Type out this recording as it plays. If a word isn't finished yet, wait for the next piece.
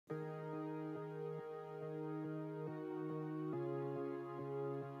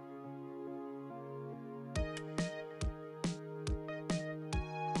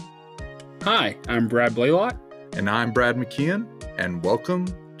Hi, I'm Brad Blaylock. And I'm Brad McKeon, and welcome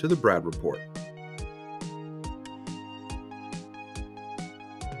to the Brad Report.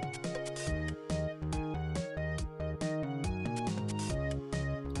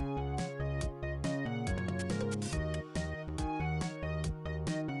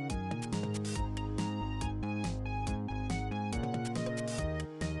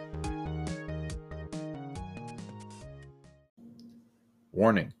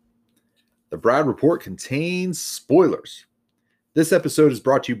 Warning. The Brad Report contains spoilers. This episode is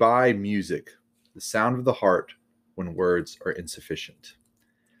brought to you by music, the sound of the heart when words are insufficient.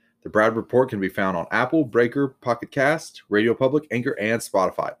 The Brad Report can be found on Apple, Breaker, Pocket Cast, Radio Public, Anchor, and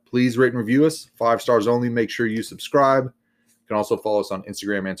Spotify. Please rate and review us. 5 stars only. Make sure you subscribe. You can also follow us on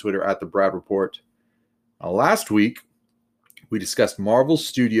Instagram and Twitter at The Brad Report. Last week, we discussed Marvel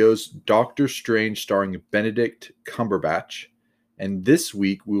Studios' Doctor Strange starring Benedict Cumberbatch. And this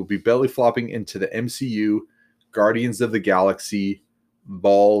week, we will be belly flopping into the MCU Guardians of the Galaxy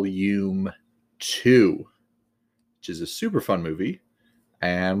Volume 2, which is a super fun movie.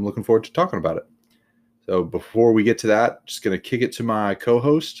 And I'm looking forward to talking about it. So before we get to that, just going to kick it to my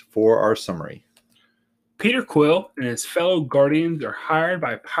co-host for our summary. Peter Quill and his fellow Guardians are hired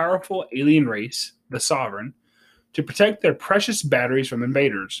by a powerful alien race, the Sovereign, to protect their precious batteries from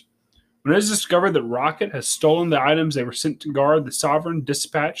invaders. When it is discovered that Rocket has stolen the items they were sent to guard, the Sovereign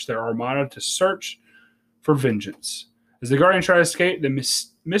dispatch their armada to search for vengeance. As the Guardians try to escape, the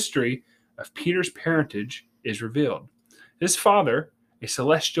mystery of Peter's parentage is revealed. His father, a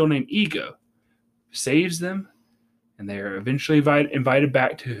celestial named Ego, saves them, and they are eventually invited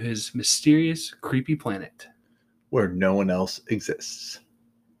back to his mysterious, creepy planet. Where no one else exists.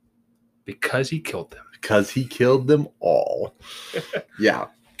 Because he killed them. Because he killed them all. Yeah.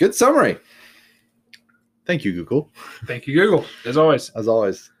 Good summary. Thank you, Google. Thank you, Google. As always. As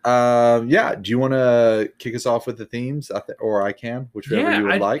always. Yeah. Do you want to kick us off with the themes? Or I can, whichever you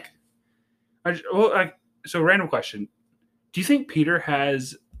would like. So, random question. Do you think Peter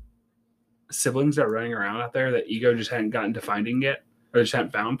has siblings that are running around out there that Ego just hadn't gotten to finding yet? Or just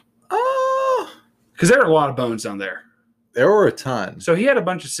hadn't found? Because there are a lot of bones down there. There were a ton. So he had a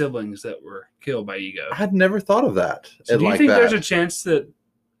bunch of siblings that were killed by Ego. I had never thought of that. So do you think there's a chance that...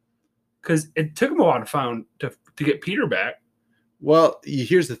 Because it took him a while to get Peter back. Well,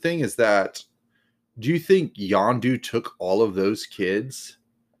 here's the thing is that, do you think Yondu took all of those kids?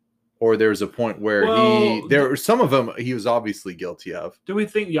 Or there's a point where some of them he was obviously guilty of. Do we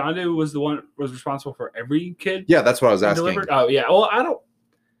think Yondu was responsible for every kid? Yeah, that's what I was asking. Delivered? Oh, yeah. Well, I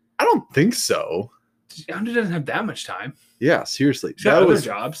don't think so. Yondu doesn't have that much time. Yeah, seriously. He's got other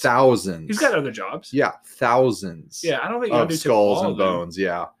jobs. Thousands. He's got other jobs. Yeah, thousands. Yeah, I don't think Yondu took skulls all and of them. bones.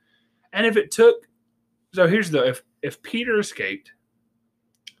 Yeah. And if it took, so here's if Peter escaped,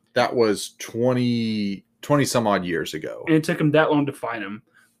 that was 20 some odd years ago, and it took him that long to find him,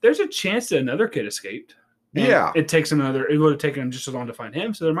 there's a chance that another kid escaped. Yeah, it would have taken him just as long to find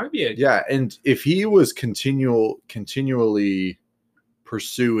him. So there might be and if he was continually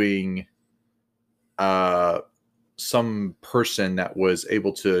pursuing some person that was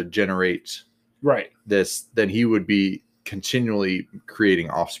able to generate this, then he would be continually creating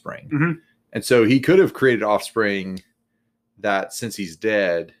offspring. Mm-hmm. And so he could have created offspring that, since he's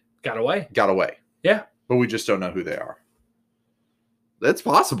dead, got away. Yeah. But we just don't know who they are. That's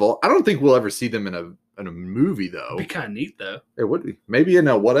possible. I don't think we'll ever see them in a movie, though. It'd be kind of neat, though. It would be. Maybe in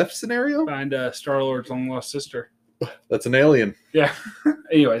a what-if scenario? Find Star-Lord's long-lost sister. That's an alien. Yeah.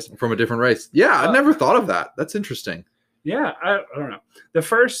 Anyways. From a different race. Yeah, I never thought of that. That's interesting. Yeah, I don't know. The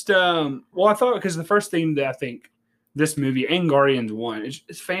first, I thought, because the first theme that I think this movie and Guardians 1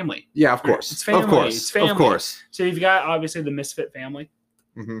 is family. Yeah, of course. It's family. Of course. It's family. Of course. So you've got, obviously, the Misfit family.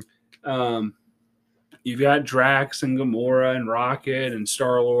 Mm-hmm. You've got Drax and Gamora and Rocket and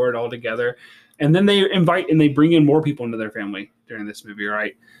Star-Lord all together. And then they invite and they bring in more people into their family during this movie,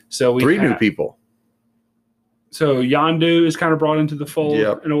 right? So we 3 new people. So Yondu is kind of brought into the fold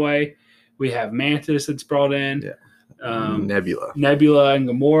in a way. We have Mantis that's brought in. Yeah. Nebula and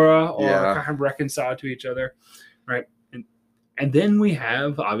Gamora are kind of reconciled to each other, right? And then we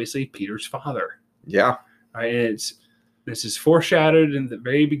have, obviously, Peter's father. Yeah. Right? And this is foreshadowed in the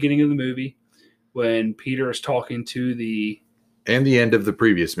very beginning of the movie when Peter is talking to and the end of the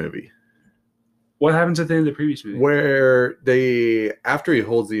previous movie. What happens at the end of the previous movie? Where after he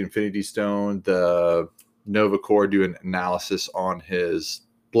holds the Infinity Stone, the Nova Corps do an analysis on his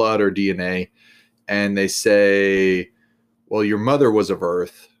blood or DNA, and they say, well, your mother was of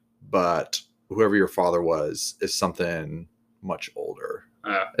Earth, but whoever your father was is something much older.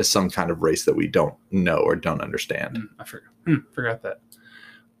 Is some kind of race that we don't know or don't understand. I forgot that.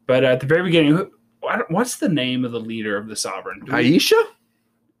 But at the very beginning, what's the name of the leader of the Sovereign? Aisha?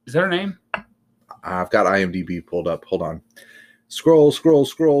 Is that her name? I've got IMDb pulled up. Hold on. Scroll.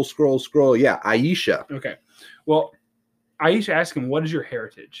 Yeah, Aisha. Okay. Well, Aisha asked him, "What is your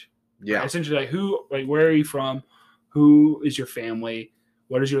heritage?" Yeah. Right? Essentially, where are you from? Who is your family?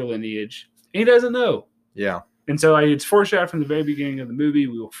 What is your lineage? And he doesn't know. Yeah. And so it's foreshadowed from the very beginning of the movie.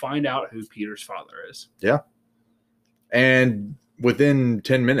 We will find out who Peter's father is. Yeah. And within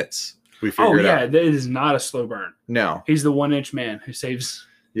 10 minutes, we figure it out. That is not a slow burn. No. He's the 1-inch man who saves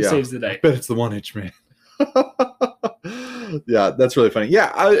the day. I bet it's the 1-inch man. Yeah, that's really funny.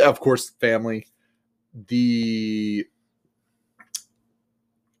 Yeah, of course, family.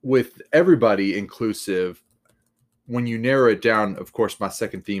 With everybody inclusive, when you narrow it down, of course, my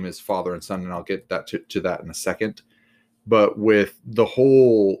second theme is father and son, and I'll get that to that in a second. But with the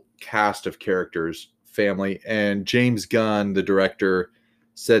whole cast of characters, family, and James Gunn, the director,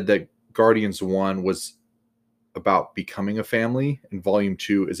 said that Guardians 1 was about becoming a family, and Volume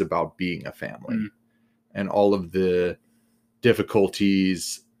 2 is about being a family. And all of the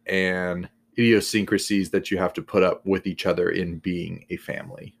difficulties and idiosyncrasies that you have to put up with each other in being a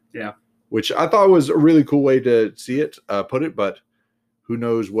family. Yeah. Which I thought was a really cool way to see it, put it, but who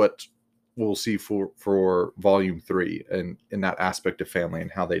knows what we'll see for Volume 3 and in that aspect of family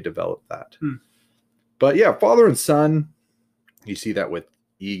and how they develop that. But yeah, father and son, you see that with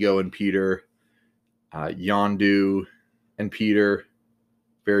Ego and Peter, Yondu and Peter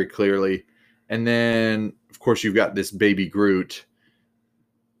very clearly. And then, of course, you've got this baby Groot.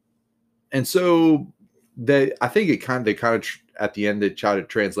 And so I think they kind of at the end, they try to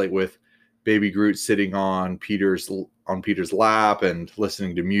translate with baby Groot sitting on Peter's lap and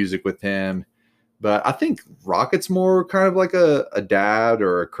listening to music with him. But I think Rocket's more kind of like a dad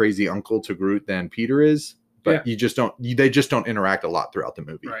or a crazy uncle to Groot than Peter is. But they just don't interact a lot throughout the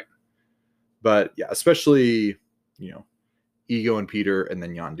movie. Right. But yeah, especially, Ego and Peter, and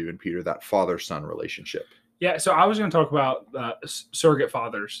then Yondu and Peter, that father-son relationship. Yeah, so I was going to talk about surrogate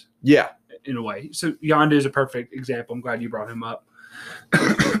fathers. Yeah. In a way. So Yondu is a perfect example. I'm glad you brought him up.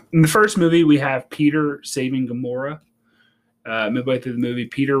 In the first movie, we have Peter saving Gamora. Midway through the movie,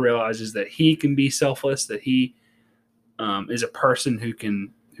 Peter realizes that he can be selfless, that he is a person who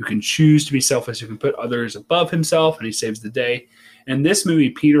can choose to be selfless, who can put others above himself, and he saves the day. In this movie,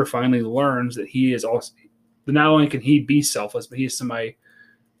 Peter finally learns that he is also, not only can he be selfless, but he is somebody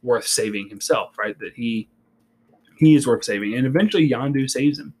worth saving himself, right? That he is worth saving. And eventually Yondu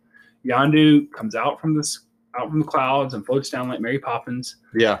saves him. Yondu comes out from the clouds and floats down like Mary Poppins.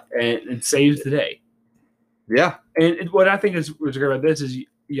 Yeah. And saves the day. Yeah. And what I think is what's great about this is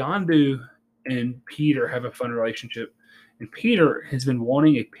Yondu and Peter have a fun relationship. And Peter has been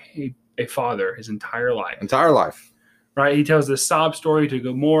wanting a father his entire life. Right? He tells this sob story to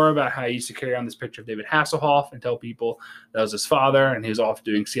Gamora about how he used to carry on this picture of David Hasselhoff and tell people that was his father, and he was off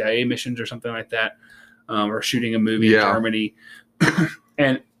doing CIA missions or something like that, or shooting a movie in Germany.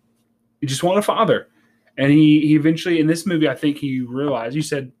 And he just wanted a father. And he eventually, in this movie, I think he realized, you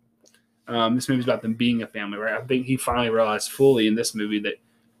said this movie's about them being a family, right? I think he finally realized fully in this movie that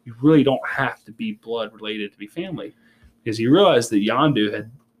you really don't have to be blood related to be family. Because he realized that Yondu had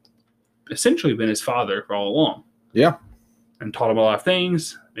essentially been his father for all along. Yeah. And taught him a lot of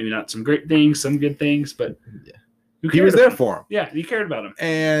things. Maybe not some great things, some good things, but he was there for him. Yeah, he cared about him.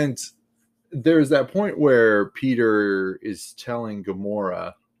 And there's that point where Peter is telling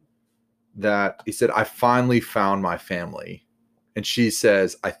Gamora that he said, I finally found my family. And she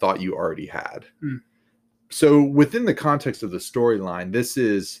says, I thought you already had. So within the context of the storyline,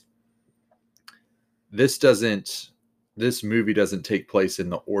 this movie doesn't take place in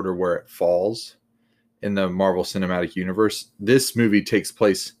the order where it falls in the Marvel Cinematic Universe. This movie takes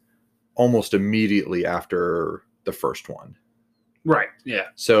place almost immediately after the first one. Right. Yeah.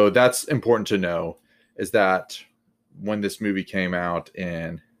 So that's important to know, is that when this movie came out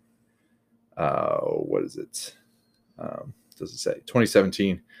in, what is it? Does it say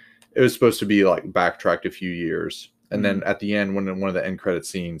 2017? It was supposed to be like backtracked a few years. And then at the end, when one of the end credit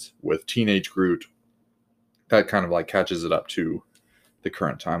scenes with teenage Groot, that kind of like catches it up to the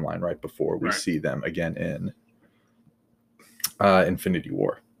current timeline right before we see them again in Infinity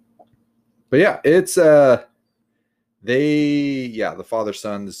War. But yeah, it's the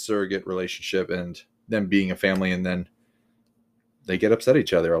father-son, the surrogate relationship, and them being a family, and then they get upset at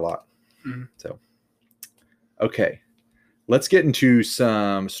each other a lot. So, okay, let's get into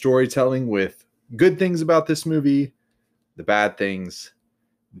some storytelling with good things about this movie, the bad things,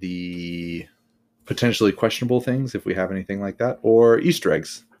 the potentially questionable things, if we have anything like that, or Easter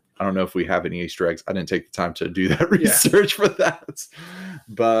eggs. I don't know if we have any Easter eggs. I didn't take the time to do that research for that.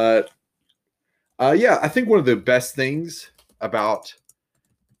 But yeah, I think one of the best things about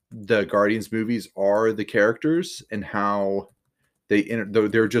the Guardians movies are the characters and how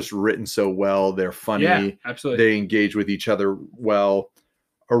they're just written so well. They're funny. Yeah, absolutely. They engage with each other well.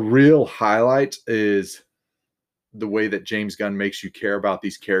 A real highlight is the way that James Gunn makes you care about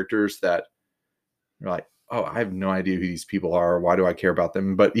these characters that you're like, oh, I have no idea who these people are. Why do I care about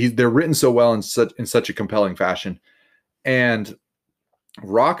them? But they're written so well in such a compelling fashion. And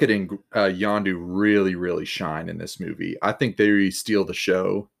Rocket and Yondu really, really shine in this movie. I think they steal the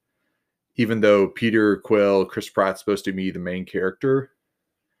show. Even though Peter Quill, Chris Pratt's supposed to be the main character.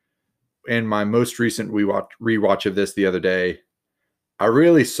 In my most recent rewatch of this the other day, I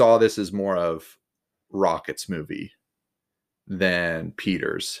really saw this as more of Rocket's movie than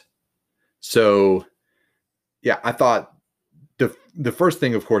Peter's. So, yeah, I thought the first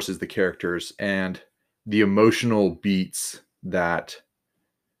thing, of course, is the characters and the emotional beats that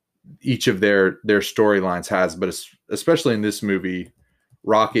each of their storylines has, but especially in this movie,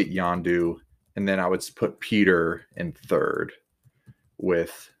 Rocket, Yondu, and then I would put Peter in third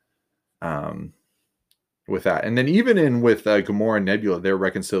with that. And then even with Gamora and Nebula, their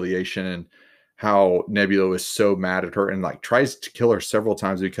reconciliation and how Nebula was so mad at her and like tries to kill her several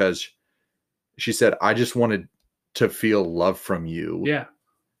times because she said, I just wanted to feel love from you. Yeah.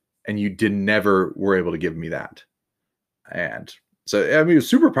 And you never were able to give me that. And so, I mean, it was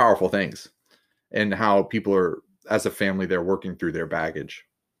super powerful things and how people are, as a family, they're working through their baggage.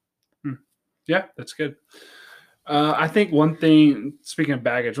 Yeah, that's good. I think one thing, speaking of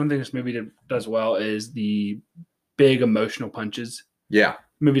baggage, one thing this movie does well is the big emotional punches. Yeah.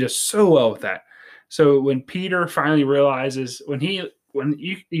 The movie does so well with that. So when Peter finally realizes, when you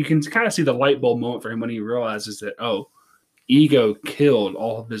can kind of see the light bulb moment for him when he realizes that, oh, Ego killed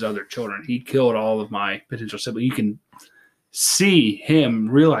all of his other children. He killed all of my potential siblings. You can see him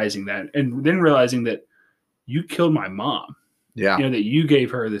realizing that, and then realizing that you killed my mom. Yeah. You know, that you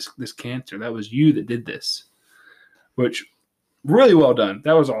gave her this cancer. That was you that did this, which really well done.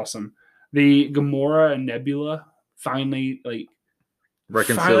 That was awesome. The Gamora and Nebula finally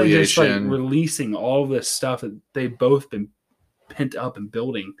reconciliation, just like releasing all of this stuff that they've both been pent up and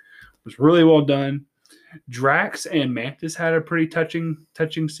building was really well done. Drax and Mantis had a pretty touching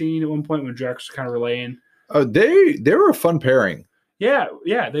scene at one point when Drax was kind of relaying. Oh, they were a fun pairing. Yeah,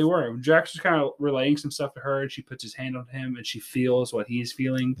 they were. Drax was kind of relaying some stuff to her, and she puts his hand on him, and she feels what he's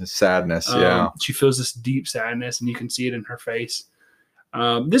feeling. The sadness, yeah. She feels this deep sadness, and you can see it in her face.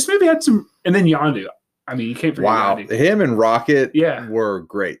 This movie had some, and then Yondu. I mean, you can't forget Yondu. Him and Rocket were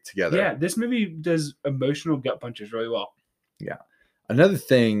great together. Yeah, this movie does emotional gut punches really well. Yeah. Another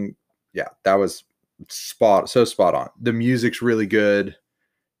thing, that was spot on. The music's really good.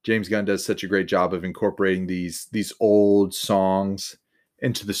 James Gunn does such a great job of incorporating these old songs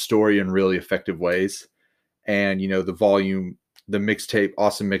into the story in really effective ways. And, you know, the mixtape,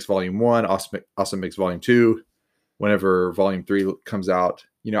 Awesome Mix Volume 1, Awesome Mix Volume 2, whenever Volume 3 comes out.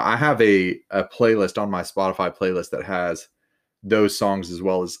 You know, I have a playlist on my Spotify playlist that has those songs as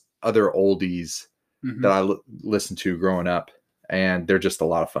well as other oldies that I listened to growing up. And they're just a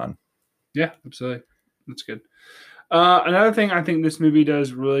lot of fun. Yeah, absolutely. That's good. Another thing I think this movie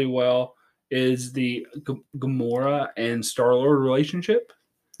does really well is the Gamora and Star-Lord relationship.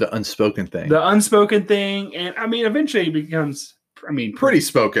 The unspoken thing. And I mean, eventually it becomes, pretty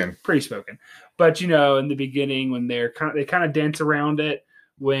spoken. But, you know, in the beginning when they kind of dance around it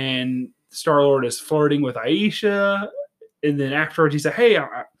when Star-Lord is flirting with Aisha, and then afterwards he said, hey,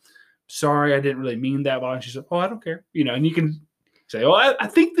 I'm sorry, I didn't really mean that. And she said, oh, I don't care. You know, and you can say, oh, I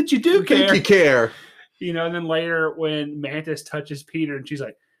think that you do care. I think you care. You know, and then later when Mantis touches Peter and she's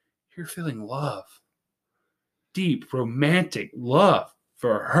like, you're feeling love. Deep, romantic love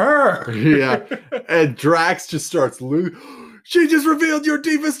for her. Yeah. And Drax just starts she just revealed your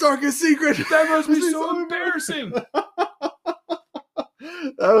deepest, darkest secret. That must be so embarrassing.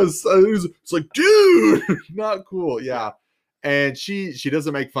 It's like, dude, not cool. Yeah. And she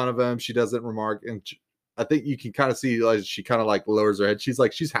doesn't make fun of him. She doesn't remark. And I think you can kind of see like she kind of like lowers her head. She's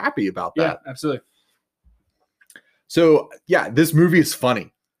like, she's happy about that. Yeah, absolutely. So, yeah, this movie is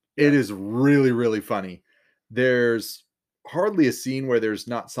funny. It is really, really funny. There's hardly a scene where there's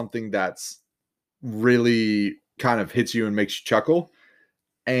not something that's really kind of hits you and makes you chuckle.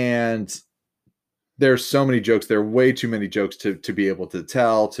 And there's so many jokes. There are way too many jokes to be able to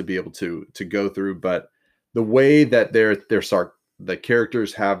tell, to be able to go through. But the way that the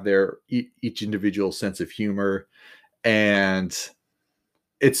characters have their each individual sense of humor, and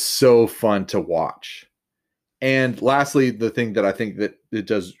it's so fun to watch. And lastly, the thing that I think that it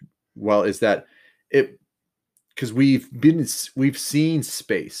does well is that it because we've seen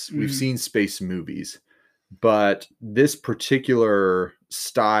space, we've seen space movies, but this particular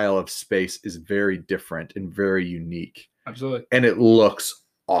style of space is very different and very unique. Absolutely. And it looks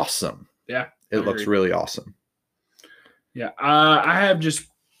awesome. Yeah. It looks really awesome. Yeah. I have just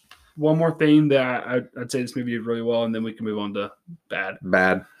one more thing that I'd say this movie did really well, and then we can move on to bad.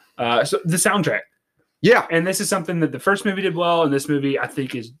 So the soundtrack. Yeah. And this is something that the first movie did well, and this movie I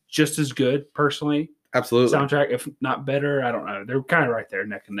think is just as good personally. Absolutely. Soundtrack, if not better, I don't know. They're kind of right there,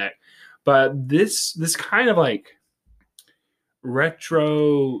 neck and neck. But this kind of like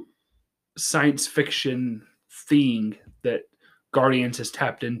retro science fiction theme that Guardians has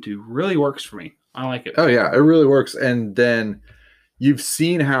tapped into really works for me. I like it. Oh yeah, it really works. And then you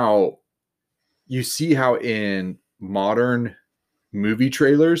see how in modern movie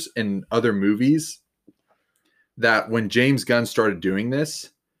trailers and other movies that when James Gunn started doing this,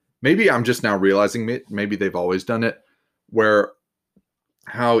 maybe I'm just now realizing it, maybe they've always done it, where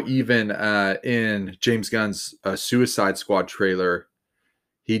how even in James Gunn's Suicide Squad trailer,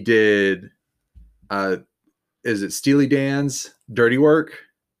 he did, is it Steely Dan's Dirty Work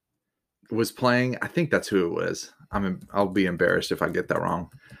was playing? I think that's who it was. I'll be embarrassed if I get that wrong.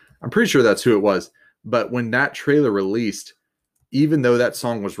 I'm pretty sure that's who it was. But when that trailer released, even though that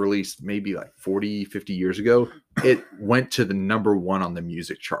song was released maybe like 40, 50 years ago, it went to the number one on the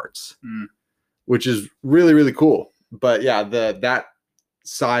music charts, which is really, really cool. But yeah, that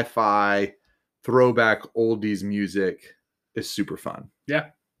sci-fi throwback oldies music is super fun. Yeah,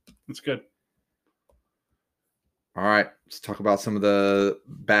 that's good. All right, let's talk about some of the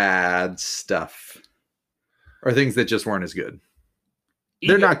bad stuff or things that just weren't as good.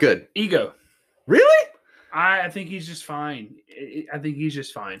 They're not good. Ego. Really? I think he's just fine. I think he's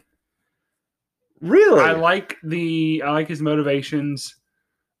just fine. Really? I like his motivations.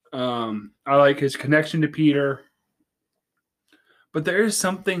 I like his connection to Peter. But there is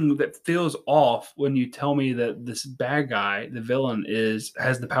something that feels off when you tell me that this bad guy, the villain,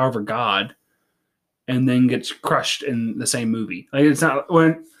 has the power of a god, and then gets crushed in the same movie. Like it's not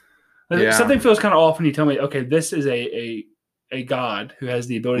something feels kind of off when you tell me, okay, this is a god who has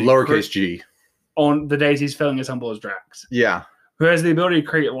the ability lowercase g on the days he's feeling as humble as Drax. Yeah, who has the ability to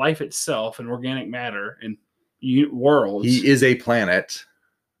create life itself and organic matter and worlds. He is a planet,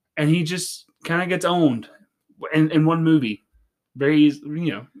 and he just kind of gets owned in one movie. Very easy,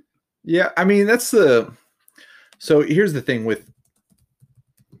 Yeah, I mean so here's the thing with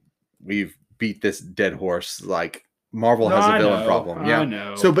we've beat this dead horse. Like Marvel has a villain problem. Yeah, I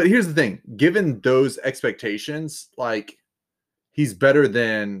know. So, but here's the thing: given those expectations, like he's better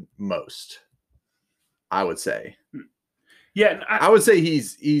than most. I would say. Yeah, I would say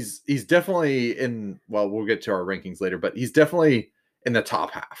he's definitely in. Well, we'll get to our rankings later, but he's definitely in the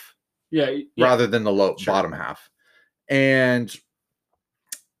top half. Yeah, rather than the bottom half. And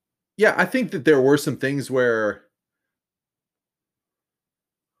yeah, I think that there were some things where,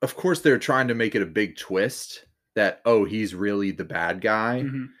 of course, they're trying to make it a big twist that, oh, he's really the bad guy.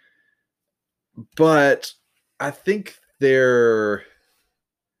 Mm-hmm. But I think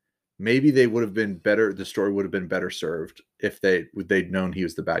maybe they would have been better. The story would have been better served if they'd known he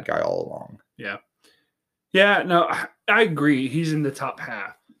was the bad guy all along. Yeah. Yeah, no, I agree. He's in the top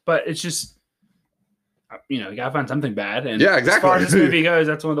half, but it's just, you gotta find something bad. And yeah, exactly. As far as this movie goes,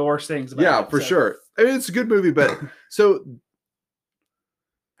 that's one of the worst things about it. For sure. I mean, it's a good movie, but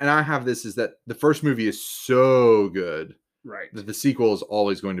and I have this is that the first movie is so good, right, that the sequel is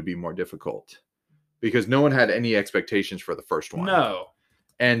always going to be more difficult because no one had any expectations for the first one. No.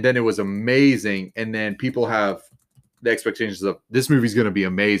 And then it was amazing. And then people have the expectations of this movie's going to be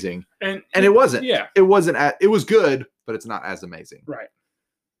amazing. And it wasn't. Yeah. It wasn't. It was good, but it's not as amazing. Right.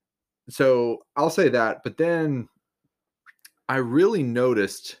 So I'll say that. But then I really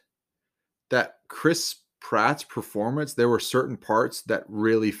noticed that Chris Pratt's performance, there were certain parts that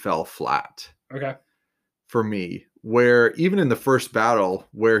really fell flat. Okay. For me, where even in the first battle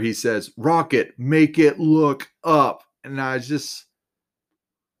where he says, "Rocket, make it look up." And I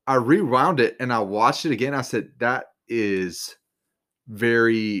rewound it and I watched it again. I said, it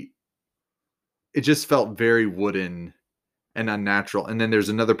just felt very wooden and unnatural. And then there's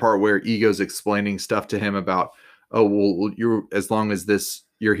another part where Ego's explaining stuff to him about, oh, well, as long as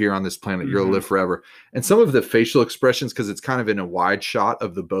you're here on this planet, you'll live forever. And some of the facial expressions, because it's kind of in a wide shot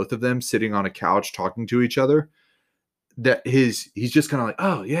of the both of them sitting on a couch talking to each other, that he's just kind of like,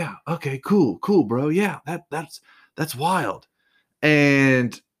 oh yeah, okay, cool, bro. Yeah, that's wild.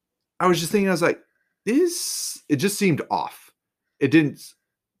 And I was just thinking, I was like, it just seemed off. It didn't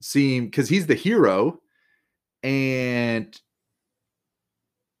seem, because he's the hero, and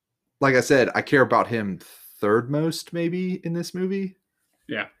like I said, I care about him third most, maybe, in this movie.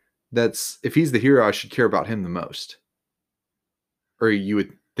 Yeah. That's if he's the hero, I should care about him the most. Or you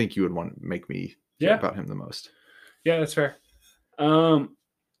would think you would want to make me care about him the most. Yeah, that's fair.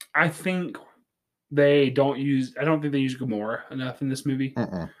 I think I don't think they use Gamora enough in this movie.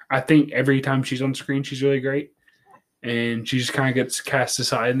 I think every time she's on screen, she's really great. And she just kind of gets cast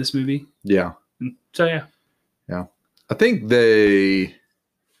aside in this movie. Yeah. So, yeah. Yeah. I think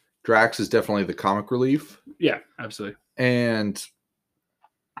Drax is definitely the comic relief. Yeah, absolutely. And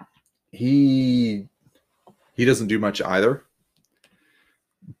he doesn't do much either.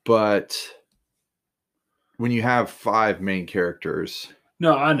 But when you have 5 main characters...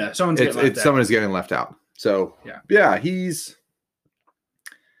 No, I know. Someone is getting left out. So, yeah, he's...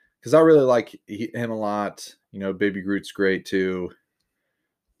 Because I really like him a lot. You know, Baby Groot's great too.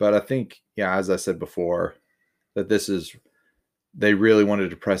 But I think, as I said before, that they really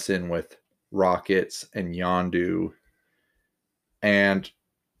wanted to press in with Rockets and Yondu. And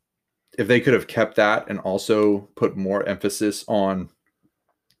if they could have kept that and also put more emphasis on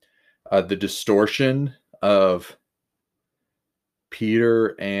the distortion of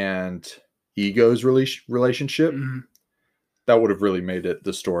Peter and Ego's relationship, that would have really made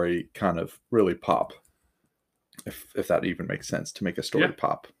the story kind of really pop. If that even makes sense, to make a story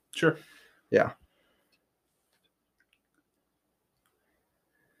pop. Sure. Yeah.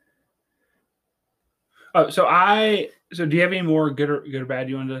 So do you have any more good or bad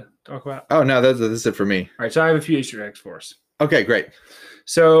you wanted to talk about? Oh, no, that's it for me. All right, so I have a few Easter eggs for us. Okay, great.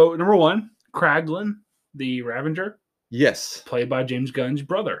 So, number 1, Kraglin, the Ravager. Yes. Played by James Gunn's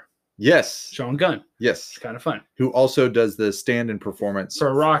brother. Yes. Sean Gunn. Yes. It's kind of fun. Who also does the stand-in performance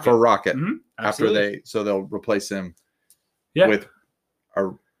for Rocket. After they'll replace him with a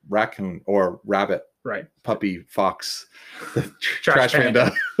raccoon or rabbit. Right. Puppy, fox, trash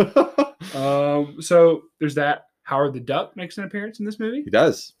panda. So there's that. Howard the Duck makes an appearance in this movie. He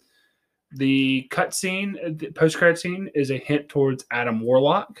does. The cutscene, the post-credit scene, is a hint towards Adam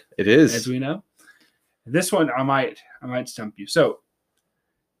Warlock. It is, as we know. This one, I might stump you. So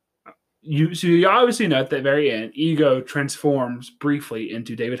you obviously know at the very end, Ego transforms briefly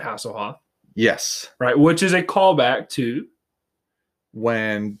into David Hasselhoff. Yes. Right, which is a callback to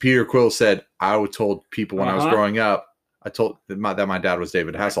when Peter Quill said, "I told people when I was growing up, I told that my dad was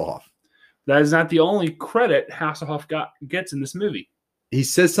David Hasselhoff." That is not the only credit Hasselhoff gets in this movie. He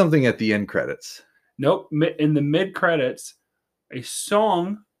says something at the end credits. Nope. In the mid credits, a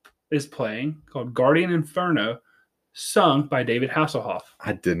song is playing called "Guardian Inferno," sung by David Hasselhoff.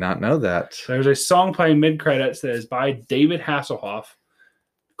 I did not know that. So there's a song playing mid credits that is by David Hasselhoff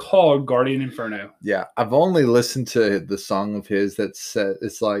called "Guardian Inferno." Yeah, I've only listened to the song of his that said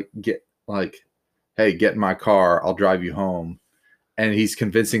it's like, "Hey, get in my car, I'll drive you home." And he's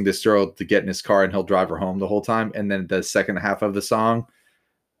convincing this girl to get in his car and he'll drive her home the whole time. And then the second half of the song,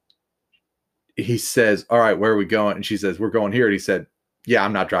 he says, "All right, where are we going?" And she says, "We're going here." And he said, "Yeah,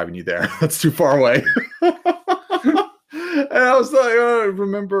 I'm not driving you there. That's too far away." And I was like, I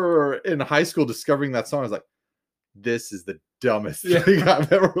remember in high school discovering that song. I was like, this is the dumbest thing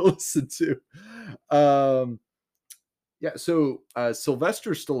I've ever listened to. So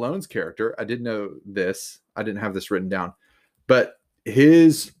Sylvester Stallone's character, I didn't know this. I didn't have this written down. But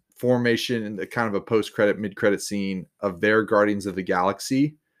his formation in the kind of a post-credit, mid-credit scene of their Guardians of the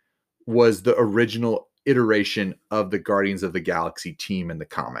Galaxy was the original iteration of the Guardians of the Galaxy team in the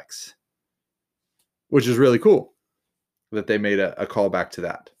comics, which is really cool that they made a callback to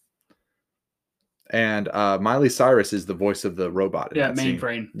that. And Miley Cyrus is the voice of the robot.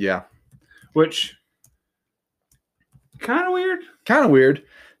 Mainframe. Yeah. Which, kind of weird. Kind of weird.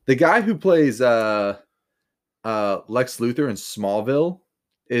 The guy who plays Lex Luthor in Smallville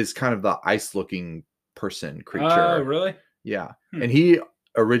is kind of the ice-looking person creature. Oh, really? Yeah. And he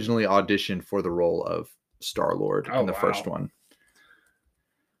originally auditioned for the role of Star-Lord in the first one.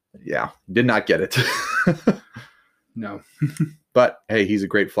 Yeah. Did not get it. No. But, hey, he's a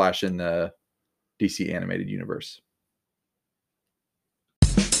great Flash in the DC animated universe.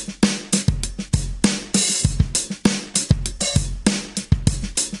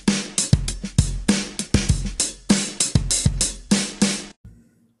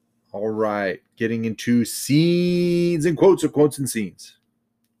 All right, getting into scenes and quotes, or quotes and scenes.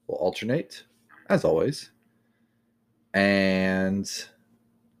 We'll alternate, as always. And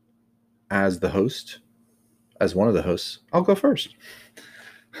as the host, as one of the hosts, I'll go first.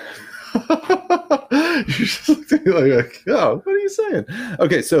 You just looked at me like, oh, what are you saying?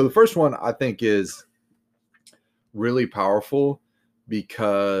 Okay, so the first one I think is really powerful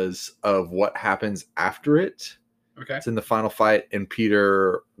because of what happens after it. Okay. It's in the final fight, and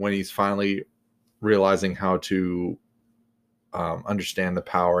Peter, when he's finally realizing how to understand the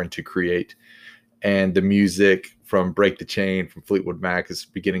power and to create, and the music from Break the Chain from Fleetwood Mac is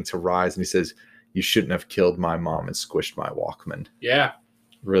beginning to rise, and he says, "You shouldn't have killed my mom and squished my Walkman." Yeah.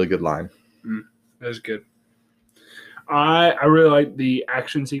 Really good line. That was good. I really like the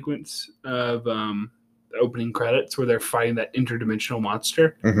action sequence of the opening credits where they're fighting that interdimensional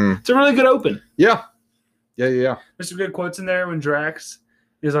monster. Mm-hmm. It's a really good open. Yeah. There's some good quotes in there when Drax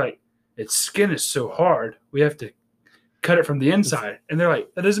is like, its skin is so hard, we have to cut it from the inside. And they're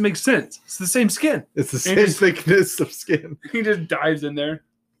like, that doesn't make sense. It's the same skin. It's the same thickness of skin. He just dives in there.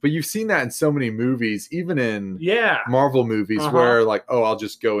 But you've seen that in so many movies, even in Yeah. Marvel movies, where like, oh, I'll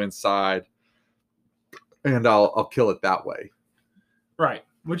just go inside and I'll kill it that way. Right.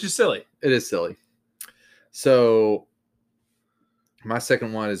 Which is silly. It is silly. So my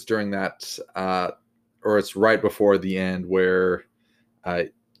second one is during that, or it's right before the end where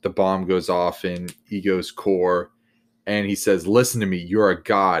the bomb goes off in Ego's core. And he says, "Listen to me, you're a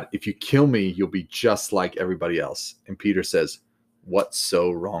god. If you kill me, you'll be just like everybody else." And Peter says, "What's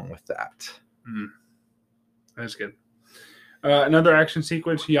so wrong with that?" That's good. Another action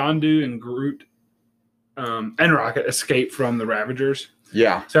sequence, Yondu and Groot and Rocket escape from the Ravagers.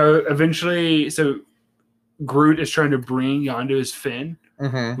 Yeah. So eventually, Groot is trying to bring Yondu his fin,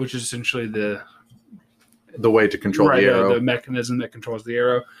 which is essentially the way to control the arrow. The mechanism that controls the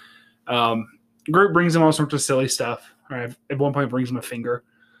arrow. Groot brings him all sorts of silly stuff. Right? At one point, brings him a finger.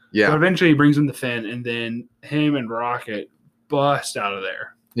 Yeah. But eventually, he brings him the fin, and then him and Rocket bust out of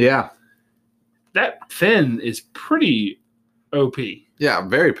there. Yeah. That fin is pretty OP. Yeah,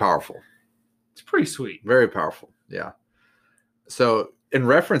 very powerful. It's pretty sweet. Very powerful. Yeah. So, in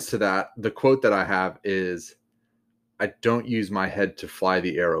reference to that, the quote that I have is, "I don't use my head to fly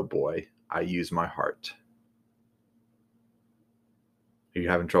the arrow, boy. I use my heart." Are you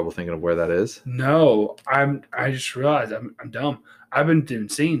having trouble thinking of where that is? No, I just realized I'm dumb. I've been doing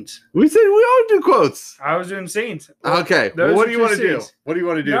scenes. We said we all do quotes. I was doing scenes. Okay. Well, what do you want to do? What do you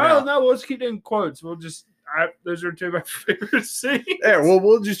want to do now? No, we'll just keep doing quotes. Those are two of my favorite scenes. Yeah, well,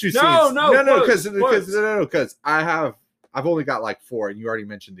 we'll just do scenes. No, because I've only got like 4, and you already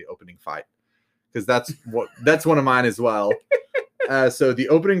mentioned the opening fight, because that's one of mine as well. So the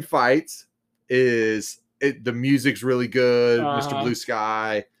opening fight is the music's really good. Mr. Blue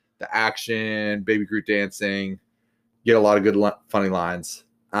Sky, the action, Baby Groot dancing, get a lot of good funny lines.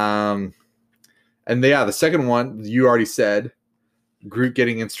 And the second one you already said. Groot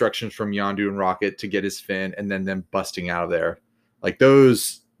getting instructions from Yondu and Rocket to get his fin, and then them busting out of there. Like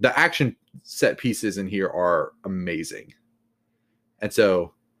the action set pieces in here are amazing. And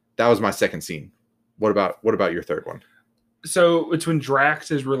so that was my second scene. What about your third one? So it's when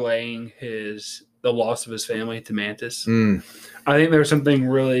Drax is relaying the loss of his family to Mantis. I think there's something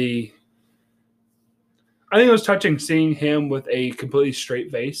really. I think it was touching seeing him with a completely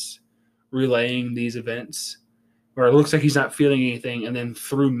straight face relaying these events. Where it looks like he's not feeling anything, and then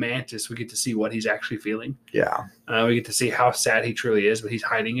through Mantis, we get to see what he's actually feeling. Yeah, we get to see how sad he truly is, but he's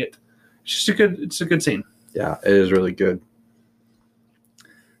hiding it. It's a good scene. Yeah, it is really good.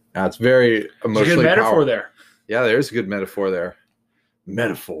 It's very emotionally. There's a good metaphor there. Yeah, there's a good metaphor there.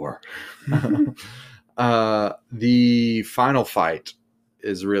 Metaphor. The final fight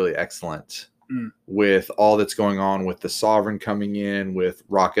is really excellent. With all that's going on with the Sovereign coming in, with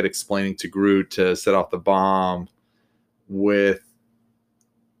Rocket explaining to Groot to set off the bomb, with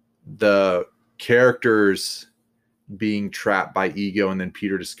the characters being trapped by Ego, and then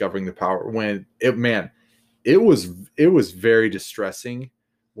Peter discovering the power. It was very distressing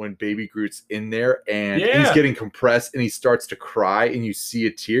when Baby Groot's in there and he's getting compressed and he starts to cry and you see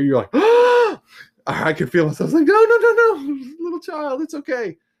a tear. You're like, oh! I could feel myself. I was like, no, little child, it's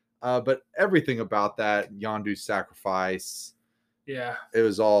okay. But everything about that, Yondu's sacrifice, it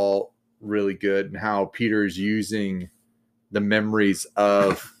was all really good. And how Peter's using the memories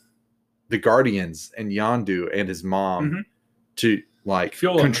of the Guardians and Yondu and his mom to like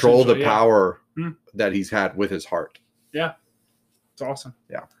control the power that he's had with his heart. Yeah, it's awesome.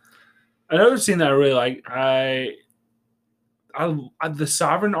 Yeah, another scene that I really like, the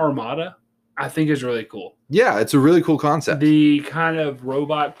Sovereign Armada, I think is really cool. Yeah, it's a really cool concept. The kind of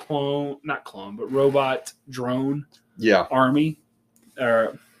robot robot drone army.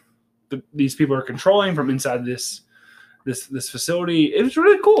 These people are controlling from inside this facility. It was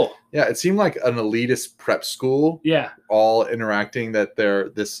really cool. Yeah, it seemed like an elitist prep school. Yeah. All interacting, that they're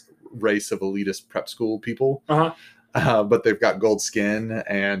this race of elitist prep school people. But they've got gold skin,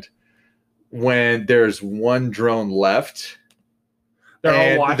 and when there's one drone left,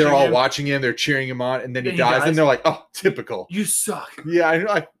 They're all watching him. They're cheering him on, and then he dies, and they're like, "Oh, typical. You suck." Yeah, I'm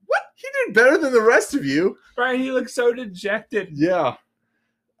like, what? He did better than the rest of you. Right? He looks so dejected. Yeah,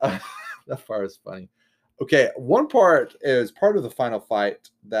 that part is funny. Okay, one part is part of the final fight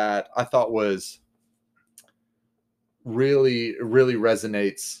that I thought was really, really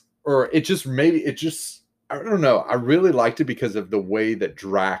resonates, or it just I don't know. I really liked it because of the way that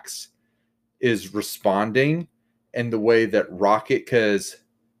Drax is responding and the way that Rocket, because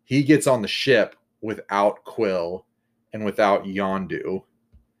he gets on the ship without Quill and without Yondu,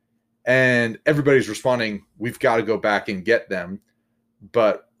 and everybody's responding, we've got to go back and get them.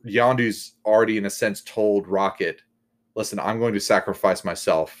 But Yondu's already, in a sense, told Rocket, listen, I'm going to sacrifice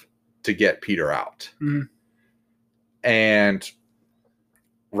myself to get Peter out. Mm-hmm. And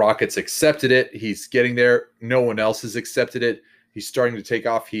Rocket's accepted it. He's getting there. No one else has accepted it. He's starting to take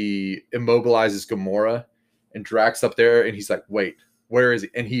off. He immobilizes Gamora, and Drax up there, and he's like, wait, where is he?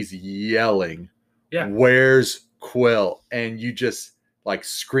 And he's yelling, where's Quill? And you just like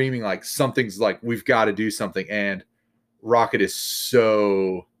screaming, like something's like, we've got to do something. And Rocket is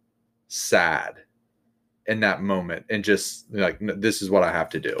so sad in that moment, and just like, this is what I have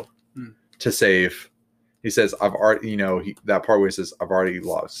to do to save. He says, I've already, that part where he says, I've already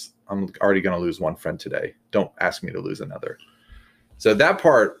lost. I'm already going to lose one friend today. Don't ask me to lose another. So that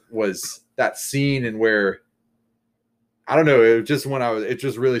part was that scene, and where, I don't know, it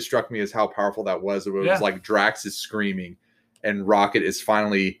just really struck me as how powerful that was. It was like Drax is screaming and Rocket is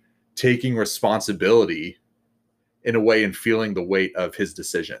finally taking responsibility in a way and feeling the weight of his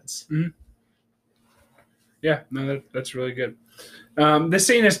decisions. Mm-hmm. Yeah, no, that's really good. This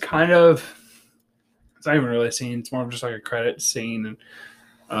scene is kind of, it's not even really a scene. It's more of just like a credit scene.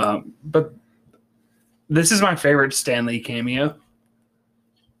 And but this is my favorite Stan Lee cameo.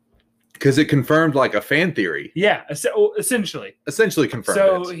 Because it confirmed like a fan theory. Yeah, essentially. Essentially confirmed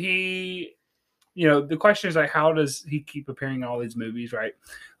So he, the question is like, how does he keep appearing in all these movies, right?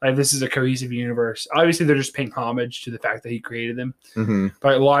 Like, this is a cohesive universe. Obviously, they're just paying homage to the fact that he created them. Mm-hmm.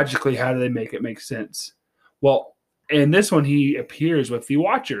 But logically, how do they make it make sense? Well, in this one, he appears with the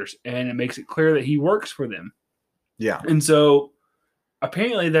Watchers, and it makes it clear that he works for them. Yeah. And so,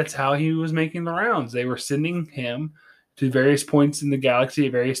 apparently, that's how he was making the rounds. They were sending him to various points in the galaxy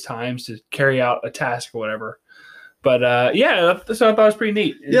at various times to carry out a task or whatever. But so I thought it was pretty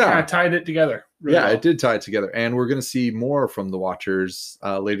neat. It kind of tied it together. Really well. It did tie it together. And we're going to see more from the Watchers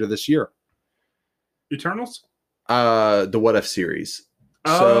later this year. Eternals? The What If series.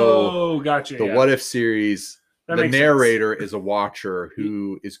 Gotcha. The What If series, the narrator is a Watcher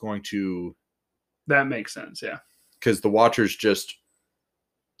who is going to... That makes sense, yeah. Because the Watchers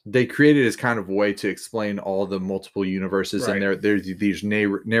they created as kind of a way to explain all the multiple universes, right. And there's these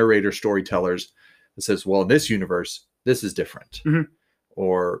narrator storytellers that says, well, in this universe, this is different,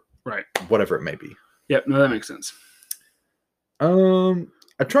 or whatever it may be. Yep, no, that makes sense. I'm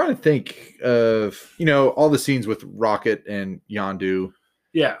trying to think of all the scenes with Rocket and Yondu,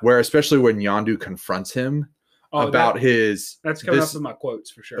 where especially when Yondu confronts him about that's coming up in my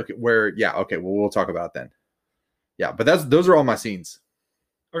quotes for sure. Okay, well, we'll talk about it then. Yeah, but those are all my scenes.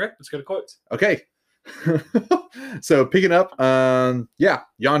 Okay, let's go to quotes. Okay. So picking up,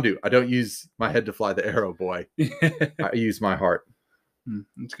 Yondu. I don't use my head to fly the arrow, boy. I use my heart.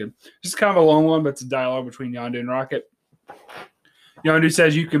 That's good. Just kind of a long one, but it's a dialogue between Yondu and Rocket. Yondu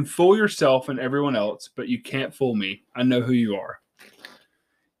says, you can fool yourself and everyone else, but you can't fool me. I know who you are.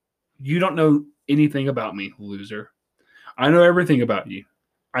 You don't know anything about me, loser. I know everything about you.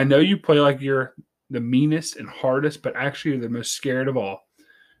 I know you play like you're the meanest and hardest, but actually you're the most scared of all.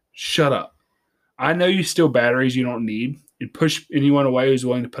 Shut up. I know you steal batteries you don't need and push anyone away who's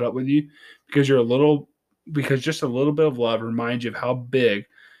willing to put up with you because just a little bit of love reminds you of how big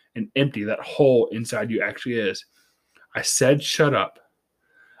and empty that hole inside you actually is. I said shut up.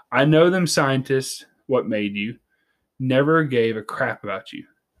 I know them scientists, what made you, never gave a crap about you.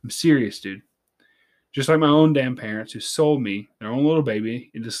 I'm serious, dude. Just like my own damn parents who sold me, their own little baby,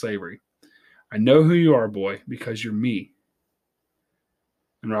 into slavery. I know who you are, boy, because you're me.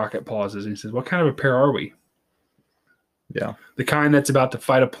 And Rocket pauses and he says, what kind of a pair are we? Yeah. The kind that's about to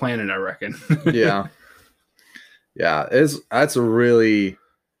fight a planet, I reckon. Yeah. Yeah. It's a really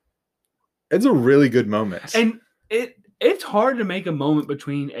good moment. And it's hard to make a moment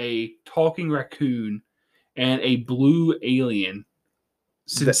between a talking raccoon and a blue alien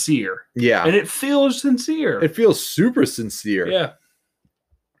sincere. Yeah. And it feels sincere. It feels super sincere. Yeah.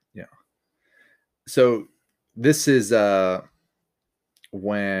 Yeah. So this is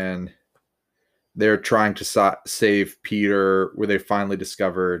when they're trying to save Peter, where they finally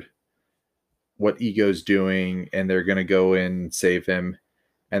discovered what Ego's doing, and they're going to go in and save him.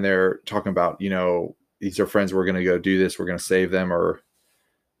 And they're talking about, these are friends. We're going to go do this. We're going to save them.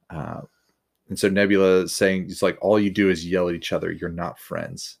 And so Nebula is saying, it's like, all you do is yell at each other. You're not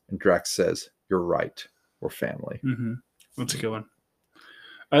friends. And Drax says, you're right. We're family. Mm-hmm. That's a good one.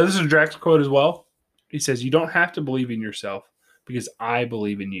 This is a Drax quote as well. He says, you don't have to believe in yourself because I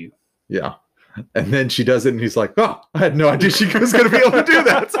believe in you. Yeah. And then she does it, and he's like, oh, I had no idea she was going to be able to do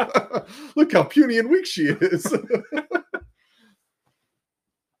that. Look how puny and weak she is.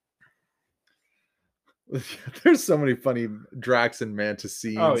 There's so many funny Drax and Mantis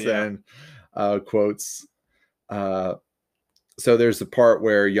scenes and quotes. So there's the part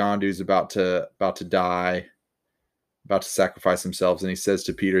where Yondu's about to die, about to sacrifice themselves, and he says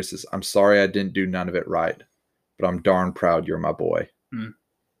to Peter, says, I'm sorry I didn't do none of it right, but I'm darn proud you're my boy.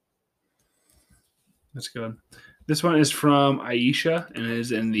 That's good. This one is from Aisha and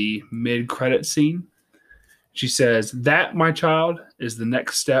is in the mid-credit scene. She says, that, my child, is the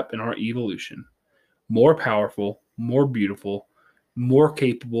next step in our evolution. More powerful, more beautiful, more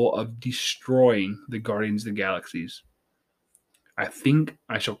capable of destroying the Guardians of the Galaxies. I think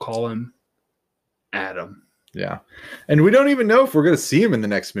I shall call him Adam. Yeah. And we don't even know if we're going to see him in the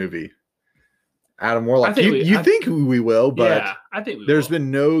next movie. Adam Warlock. You think we will, but yeah, I think there's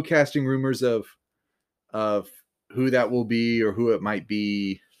been no casting rumors of who that will be or who it might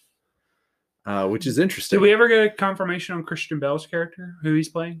be, which is interesting. Did we ever get a confirmation on Christian Bale's character, who he's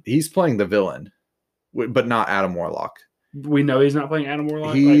playing? He's playing the villain, but not Adam Warlock. We know he's not playing Adam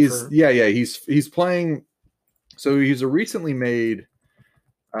Warlock? He's playing... So he's a recently made...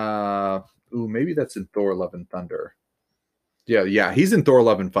 maybe that's in Thor: Love and Thunder. Yeah, he's in Thor: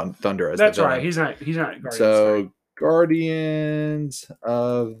 Love and Thunder as that's the villain. Right. He's not Guardians. So right. Guardians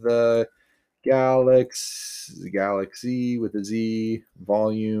of the Galaxy with a Z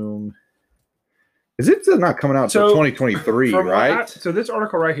volume. Is it not coming out until 2023, right? So this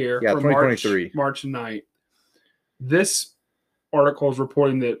article right here, 2023. March 9th. This article is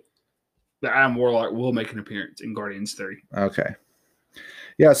reporting that the Adam Warlock will make an appearance in Guardians 3. Okay.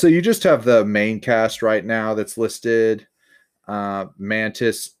 Yeah, so you just have the main cast right now that's listed.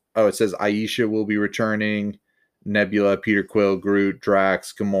 Mantis. Oh, it says Aisha will be returning. Nebula, Peter Quill, Groot,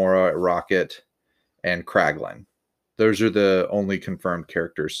 Drax, Gamora, Rocket, and Kraglin. Those are the only confirmed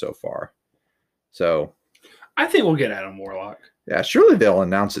characters so far. So I think we'll get Adam Warlock. Yeah, surely they'll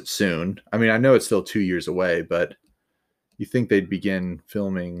announce it soon. I mean, I know it's still 2 years away, but you think they'd begin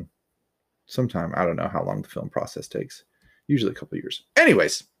filming sometime. I don't know how long the film process takes. Usually a couple of years.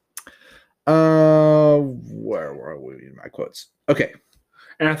 Anyways, where were we in my quotes? Okay.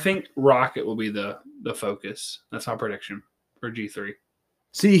 And I think Rocket will be the focus. That's my prediction for G3.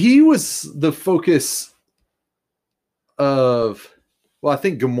 See, he was the focus of... Well, I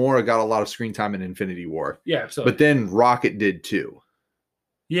think Gamora got a lot of screen time in Infinity War. Yeah, absolutely. But then Rocket did too.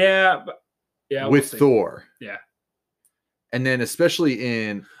 Yeah, with Thor. Yeah. And then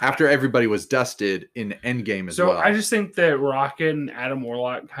especially after everybody was dusted in Endgame as well. So I just think that Rocket and Adam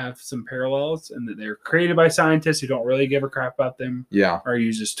Warlock have some parallels and that they're created by scientists who don't really give a crap about them. Yeah. Or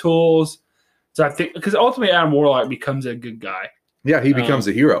use as tools. So I think, because ultimately Adam Warlock becomes a good guy. Yeah, he becomes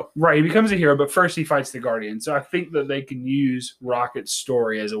a hero. Right, he becomes a hero, but first he fights the Guardian. So I think that they can use Rocket's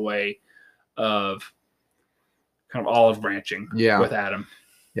story as a way of kind of olive branching with Adam.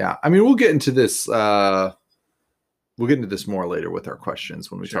 Yeah, I mean, we'll get into this. We'll get into this more later with our questions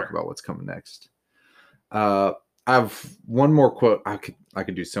when we talk about what's coming next. I have one more quote. I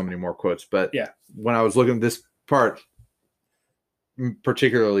could do so many more quotes, but when I was looking at this part,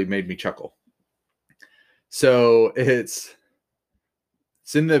 particularly made me chuckle. So it's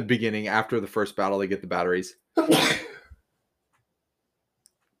in the beginning after the first battle. They get the batteries.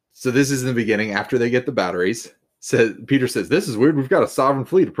 So this is in the beginning after they get the batteries. Peter says, "This is weird. We've got a sovereign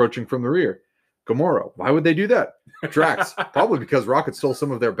fleet approaching from the rear." Gamora, why would they do that? Drax, probably because Rocket stole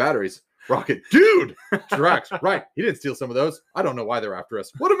some of their batteries. Rocket, dude! Drax, right. He didn't steal some of those. I don't know why they're after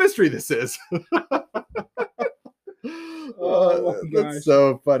us. What a mystery this is. That's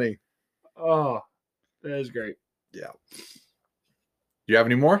so funny. Oh, that is great. Yeah. Do you have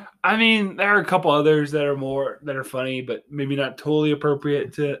any more? I mean, there are a couple others that are funny, but maybe not totally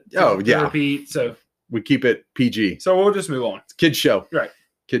appropriate to repeat. So we keep it PG. So we'll just move on. It's a kid's show. Right.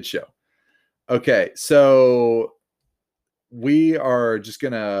 Kid's show. Okay, so we are just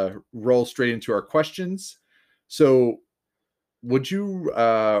going to roll straight into our questions. So what do you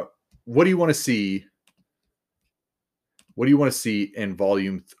want to see? What do you want to see in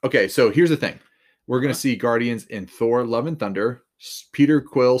volume? Okay, so here's the thing. We're going to see Guardians in Thor: Love and Thunder. Peter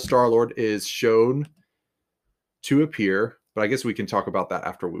Quill, Star-Lord, is shown to appear, but I guess we can talk about that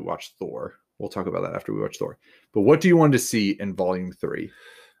after we watch Thor. We'll talk about that after we watch Thor. But what do you want to see in Volume 3?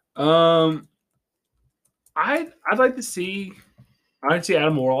 I'd like to see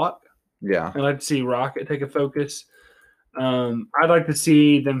Adam Warlock. Yeah. I'd like to see Rocket take a focus. I'd like to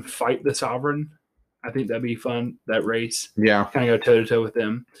see them fight the Sovereign. I think that'd be fun, that race. Yeah. Kind of go toe-to-toe with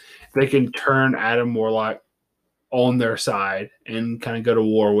them. They can turn Adam Warlock on their side and kind of go to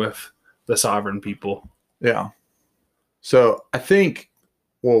war with the Sovereign people. Yeah. So I think,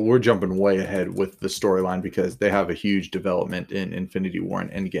 well, we're jumping way ahead with the storyline because they have a huge development in Infinity War and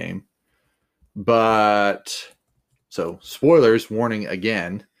Endgame. But, so spoilers, warning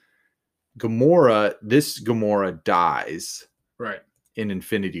again, this Gamora dies Right. in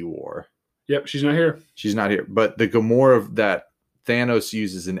Infinity War. Yep, she's not here. She's not here. But the Gamora that Thanos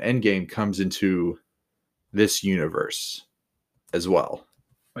uses in Endgame comes into this universe as well.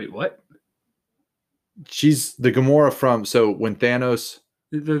 Wait, what? She's the Gamora from, so when Thanos...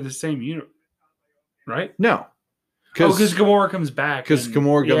 They're the same universe, right? No. Because Gamora comes back. Because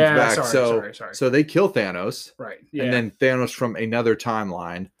Gamora comes back. Sorry. So they kill Thanos. Right. Yeah. And then Thanos from another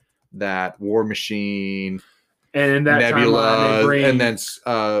timeline, that War Machine, and that Nebula, bring... and then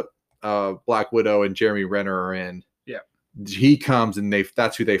Black Widow and Jeremy Renner are in. Yeah. He comes and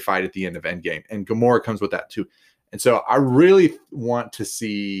that's who they fight at the end of Endgame. And Gamora comes with that too. And so I really want to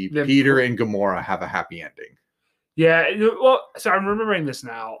see Peter and Gamora have a happy ending. Yeah. Well, so I'm remembering this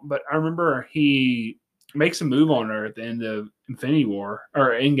now, but I remember he makes a move on her at the end of Infinity War or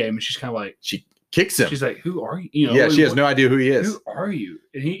Endgame, and she's kind of like, she kicks him. She's like, "Who are you?" Yeah, she has no idea who he is. Who are you?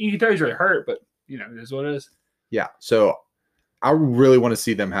 And you can tell he's really hurt, but it is what it is. Yeah. So I really want to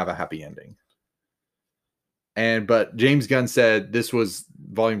see them have a happy ending. But James Gunn said this was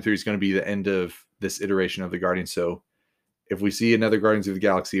Volume 3 is going to be the end of this iteration of the Guardians. So if we see another Guardians of the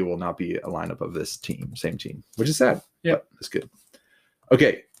Galaxy, it will not be a lineup of this same team, which is sad. Yeah, that's good.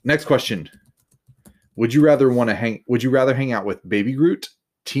 Okay, next question. Would you rather hang out with Baby Groot,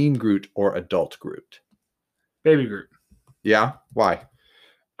 Teen Groot, or Adult Groot? Baby Groot. Yeah? Why?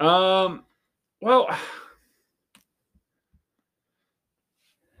 Well,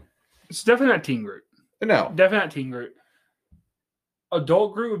 it's definitely not Teen Groot. No. Definitely not Teen Groot.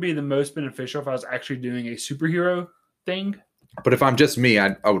 Adult Groot would be the most beneficial if I was actually doing a superhero thing. But if I'm just me,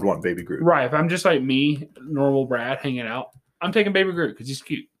 I would want Baby Groot. Right. If I'm just like me, normal Brad, hanging out, I'm taking Baby Groot because he's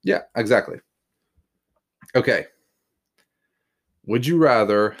cute. Yeah, exactly. Okay. Would you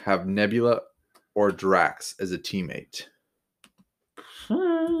rather have Nebula or Drax as a teammate?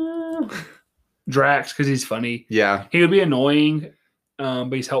 Drax, because he's funny. Yeah. He would be annoying,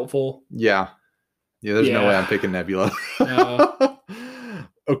 but he's helpful. Yeah. Yeah, there's no way I'm picking Nebula. No.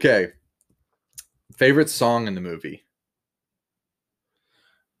 Okay. Favorite song in the movie?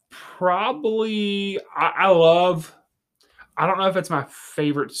 Probably, I don't know if it's my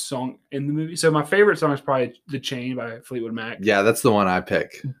favorite song in the movie. So my favorite song is probably The Chain by Fleetwood Mac. Yeah, that's the one I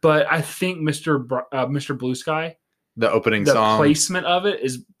pick. But I think Mr. Blue Sky, the opening song, the placement of it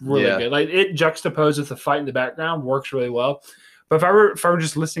is really good. Like it juxtaposed with the fight in the background works really well. But if I were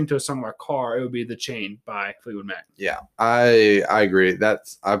just listening to a song in my car, it would be The Chain by Fleetwood Mac. Yeah, I agree.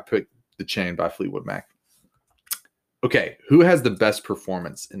 I picked The Chain by Fleetwood Mac. Okay, who has the best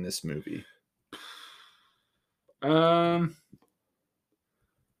performance in this movie? I'm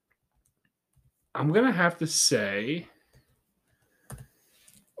gonna have to say.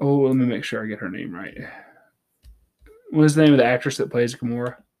 Oh, let me make sure I get her name right. What is the name of the actress that plays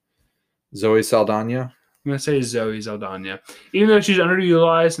Gamora? Zoe Saldana. I'm gonna say Zoe Saldana. Even though she's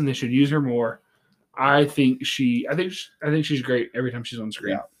underutilized and they should use her more, I think she's great every time she's on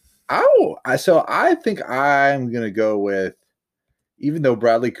screen. Yeah. Oh, so I think I'm gonna go with, even though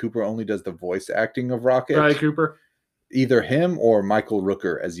Bradley Cooper only does the voice acting of Rocket. Bradley Cooper, either him or Michael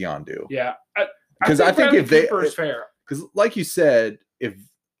Rooker as Yondu. Yeah, because I think if Cooper is fair, because like you said, if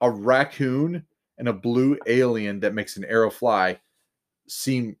a raccoon and a blue alien that makes an arrow fly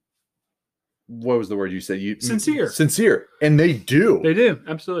seem, what was the word you said? Sincere, and they do. They do,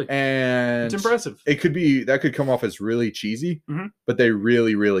 absolutely, and it's impressive. It could come off as really cheesy, but they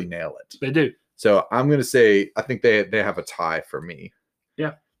really, really nail it. They do. So I'm gonna say I think they have a tie for me.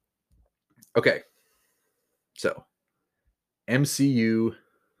 Yeah. Okay. So MCU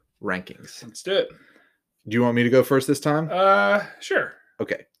rankings. Let's do it. Do you want me to go first this time? Sure.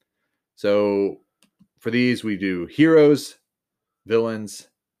 Okay. So for these, we do heroes, villains,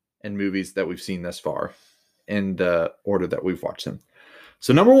 and movies that we've seen thus far in the order that we've watched them.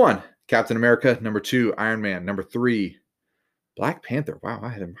 So number 1, Captain America. Number 2, Iron Man. Number 3, Black Panther. Wow, I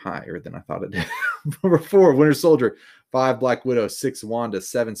had him higher than I thought it did. Number 4, Winter Soldier. 5, Black Widow. 6, Wanda.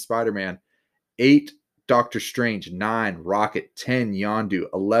 7, Spider-Man. 8, Doctor Strange. 9, Rocket. 10, Yondu.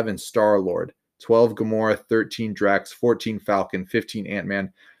 11, Star-Lord. 12, Gamora. 13, Drax. 14, Falcon. 15,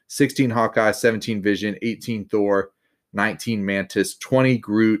 Ant-Man. 16, Hawkeye. 17, Vision. 18, Thor. 19, Mantis. 20,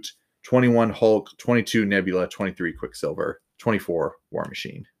 Groot. 21, Hulk. 22, Nebula. 23, Quicksilver. 24, War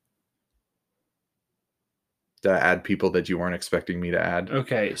Machine. Did I add people that you weren't expecting me to add?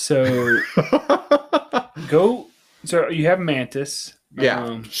 Okay, so go. So you have Mantis.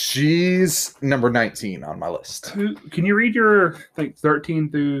 Yeah, she's number 19 on my list. Who can you read your 13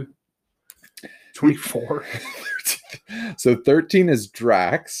 through 24? So 13 is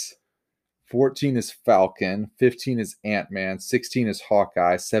Drax, 14 is Falcon, 15 is Ant-Man, 16 is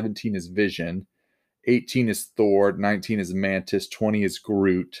Hawkeye, 17 is Vision, 18 is Thor, 19 is Mantis, 20 is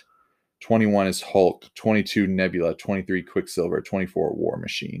Groot, 21 is Hulk, 22 Nebula, 23 Quicksilver, 24 War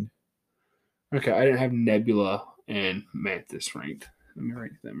Machine. Okay, I didn't have Nebula and Mantis ranked. Let me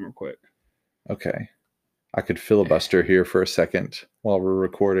write them real quick. Okay. I could filibuster here for a second while we're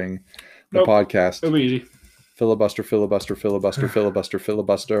recording the podcast. It'll be easy. Filibuster. What was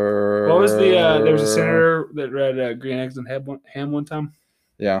the, there was a senator that read Green Eggs and Ham one time?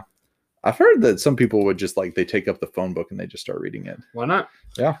 Yeah. I've heard that some people would just they take up the phone book and they just start reading it. Why not?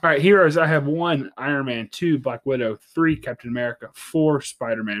 Yeah. All right, heroes. I have 1, Iron Man, 2, Black Widow, 3, Captain America, 4,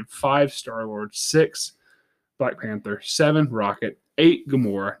 Spider-Man, 5, Star-Lord, 6, Black Panther, 7, Rocket, 8,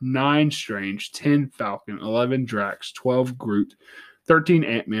 Gamora, 9, Strange, 10, Falcon, 11, Drax, 12, Groot, 13,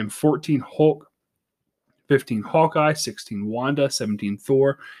 Ant-Man, 14, Hulk, 15, Hawkeye, 16, Wanda, 17,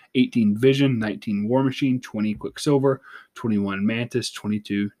 Thor, 18, Vision, 19, War Machine, 20, Quicksilver, 21, Mantis,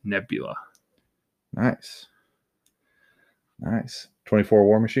 22, Nebula. Nice. 24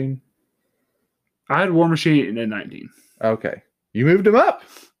 War Machine? I had War Machine at 19. Okay. You moved him up.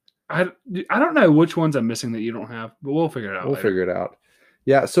 I don't know which ones I'm missing that you don't have, but we'll figure it out. We'll figure it out.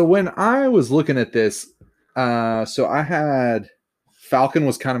 Yeah, so when I was looking at this, so I had Falcon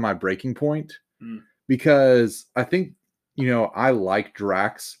was kind of my breaking point because I think, I like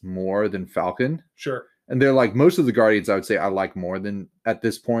Drax more than Falcon. Sure. And they're most of the Guardians, I would say I like more than at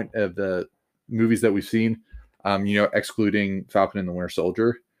this point of the movies that we've seen, excluding Falcon and the Winter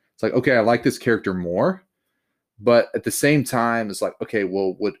Soldier. It's okay, I like this character more. But at the same time, it's okay,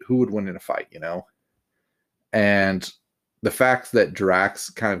 well, who would win in a fight, And the fact that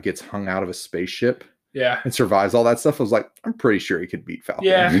Drax kind of gets hung out of a spaceship and survives all that stuff, I was I'm pretty sure he could beat Falcon.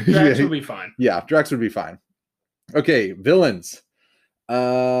 Yeah, Drax would be fine. Yeah, Drax would be fine. Okay, villains.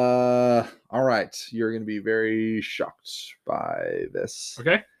 All right. You're going to be very shocked by this.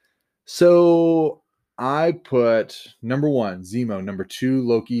 Okay. So I put number 1, Zemo, number 2,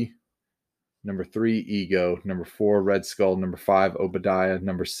 Loki, number 3, Ego, number 4, Red Skull, number 5, Obadiah,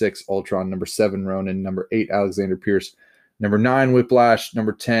 number 6, Ultron, number 7, Ronan, number 8, Alexander Pierce, number 9, Whiplash,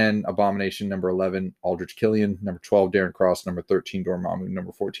 number 10, Abomination, number 11, Aldrich Killian, number 12, Darren Cross, number 13, Dormammu,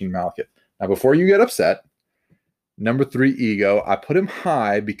 number 14, Malekith. Now, before you get upset, number 3, Ego, I put him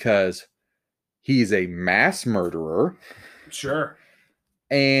high because he's a mass murderer. Sure.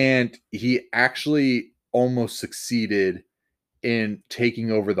 And he actually almost succeeded in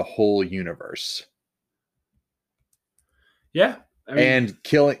taking over the whole universe. Yeah. And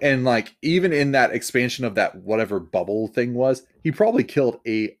killing, and even in that expansion of that whatever bubble thing was, he probably killed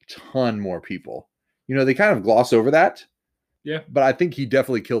a ton more people. They kind of gloss over that. Yeah. But I think he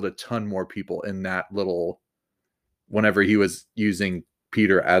definitely killed a ton more people in that little, whenever he was using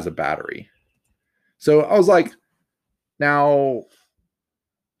Peter as a battery. So I was now,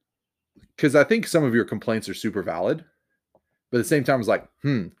 because I think some of your complaints are super valid. But at the same time, I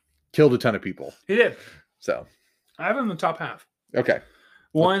was killed a ton of people. He did. So I have him in the top half. Okay.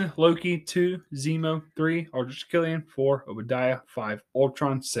 1, Loki. 2, Zemo. 3, Aldrich Killian. 4, Obadiah. 5,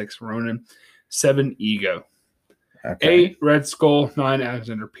 Ultron. 6, Ronan. 7, Ego. Okay. 8, Red Skull. 9,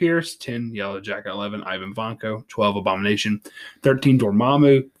 Alexander Pierce. 10, Yellow Jacket. 11, Ivan Vanko. 12, Abomination. 13,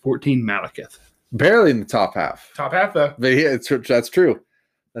 Dormammu. 14, Malekith. Barely in the top half. Top half, though. But yeah, that's true.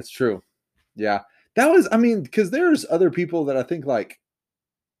 That's true. Yeah. That was, because there's other people that I think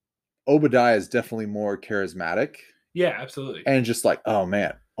Obadiah is definitely more charismatic. Yeah, absolutely. And just oh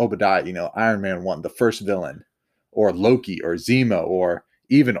man, Obadiah, Iron Man 1, the first villain, or Loki or Zemo or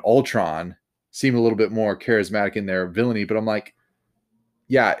even Ultron seem a little bit more charismatic in their villainy. But I'm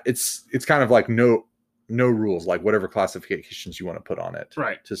yeah, it's kind of no rules, whatever classifications you want to put on it.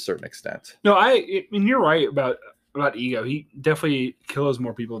 Right. To a certain extent. No, I mean, you're right about Ego. He definitely kills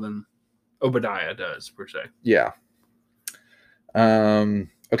more people than Obadiah does, per se. Yeah.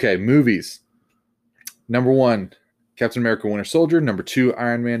 Okay, movies. Number 1, Captain America Winter Soldier. Number 2,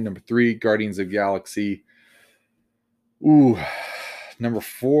 Iron Man. Number 3, Guardians of the Galaxy. Ooh. Number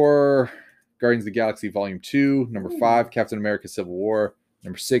 4, Guardians of the Galaxy Volume 2. Number 5, Captain America Civil War.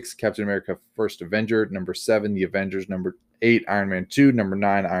 Number 6, Captain America First Avenger. Number 7, The Avengers. Number 8, Iron Man 2. Number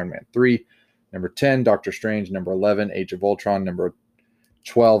 9, Iron Man 3. Number 10, Doctor Strange. Number 11, Age of Ultron. Number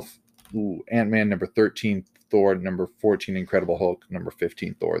 12, Ant-Man. Number 13, Thor. Number 14, Incredible Hulk. Number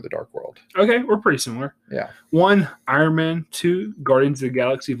 15, Thor, The Dark World. Okay, we're pretty similar. Yeah. 1, Iron Man. 2, Guardians of the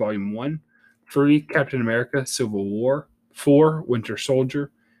Galaxy Volume 1. 3, Captain America Civil War. 4, Winter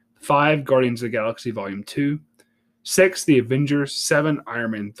Soldier. 5, Guardians of the Galaxy Volume 2. 6, The Avengers. 7,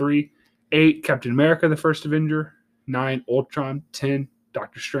 Iron Man 3. 8, Captain America, the First Avenger. 9, Ultron. 10,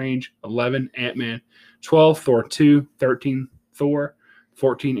 Doctor Strange. 11, Ant-Man. 12, Thor 2. 13, Thor.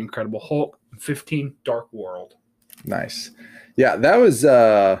 14, Incredible Hulk. 15, Dark World. Nice. Yeah, that was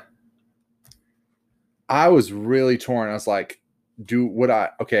I was really torn. I was like,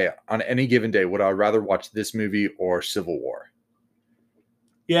 on any given day, would I rather watch this movie or Civil War?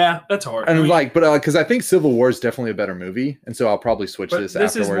 Yeah, that's hard. And because I think Civil War is definitely a better movie, and so I'll probably switch this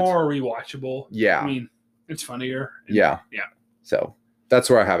afterwards. This is more rewatchable. Yeah. I mean, it's funnier. Yeah. So that's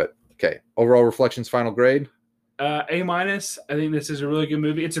where I have it. Okay. Overall reflections, final grade. A-. I think this is a really good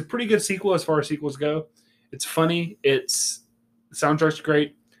movie. It's a pretty good sequel as far as sequels go. It's funny. The soundtrack's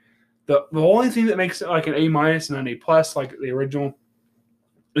great. The only thing that makes it like an A- and an A+ like the original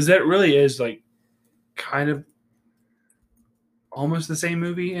is that it really is like kind of almost the same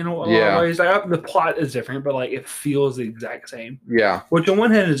movie in a lot of ways. Like, the plot is different, but like it feels the exact same. Yeah. Which on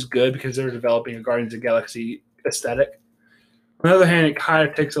one hand is good because they're developing a Guardians of the Galaxy aesthetic. On the other hand, it kind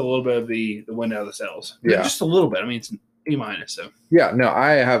of takes a little bit of the wind out of the sails. Yeah. Just a little bit. I mean, it's an A-. So yeah, no,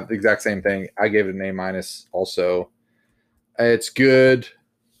 I have the exact same thing. I gave it an A- also. It's good,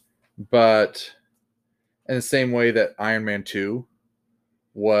 but in the same way that Iron Man 2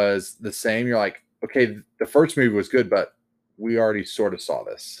 was the same, you're like, okay, the first movie was good, but we already sort of saw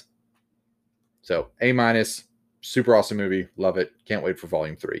this. So A-, super awesome movie. Love it. Can't wait for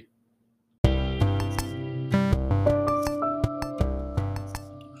Volume 3.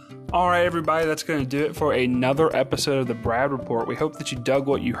 All right, everybody, that's going to do it for another episode of the Brad Report. We hope that you dug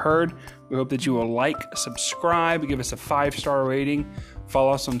what you heard. We hope that you will like, subscribe, give us a 5-star rating,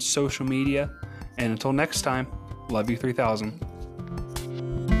 follow us on social media. And until next time, love you 3000.